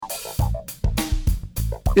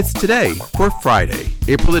It's today for Friday,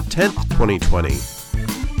 April the 10th, 2020.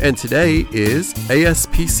 And today is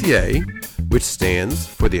ASPCA, which stands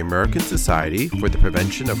for the American Society for the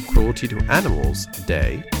Prevention of Cruelty to Animals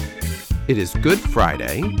Day. It is Good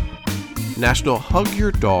Friday, National Hug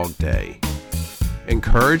Your Dog Day,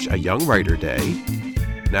 Encourage a Young Writer Day,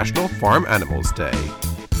 National Farm Animals Day,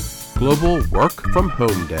 Global Work from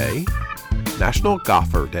Home Day, National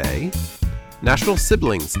Golfer Day, National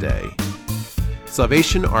Siblings Day,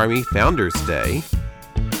 Salvation Army Founders Day,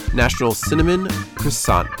 National Cinnamon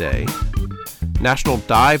Croissant Day, National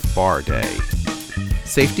Dive Bar Day,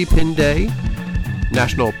 Safety Pin Day,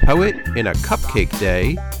 National Poet in a Cupcake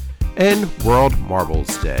Day, and World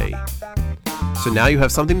Marbles Day. So now you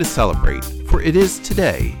have something to celebrate, for it is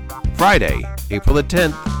today, Friday, April the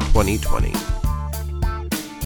 10th, 2020.